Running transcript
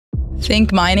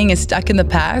Think mining is stuck in the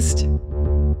past?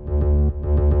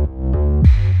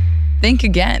 Think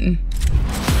again.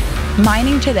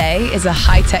 Mining today is a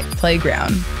high-tech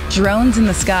playground. Drones in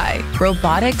the sky,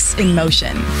 robotics in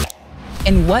motion.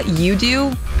 And what you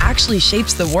do actually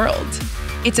shapes the world.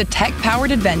 It's a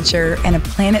tech-powered adventure and a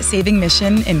planet-saving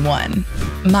mission in one.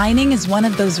 Mining is one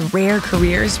of those rare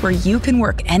careers where you can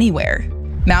work anywhere.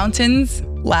 Mountains,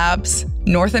 labs,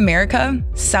 North America,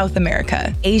 South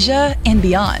America, Asia, and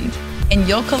beyond. And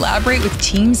you'll collaborate with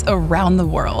teams around the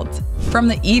world. From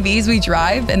the EVs we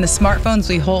drive and the smartphones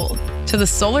we hold, to the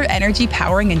solar energy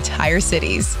powering entire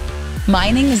cities.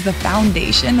 Mining is the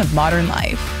foundation of modern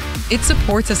life. It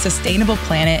supports a sustainable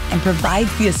planet and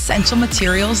provides the essential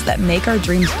materials that make our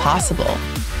dreams possible.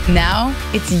 Now,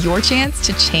 it's your chance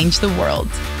to change the world.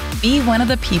 Be one of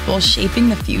the people shaping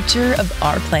the future of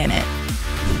our planet.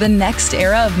 The next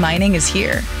era of mining is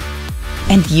here,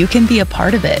 and you can be a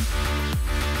part of it.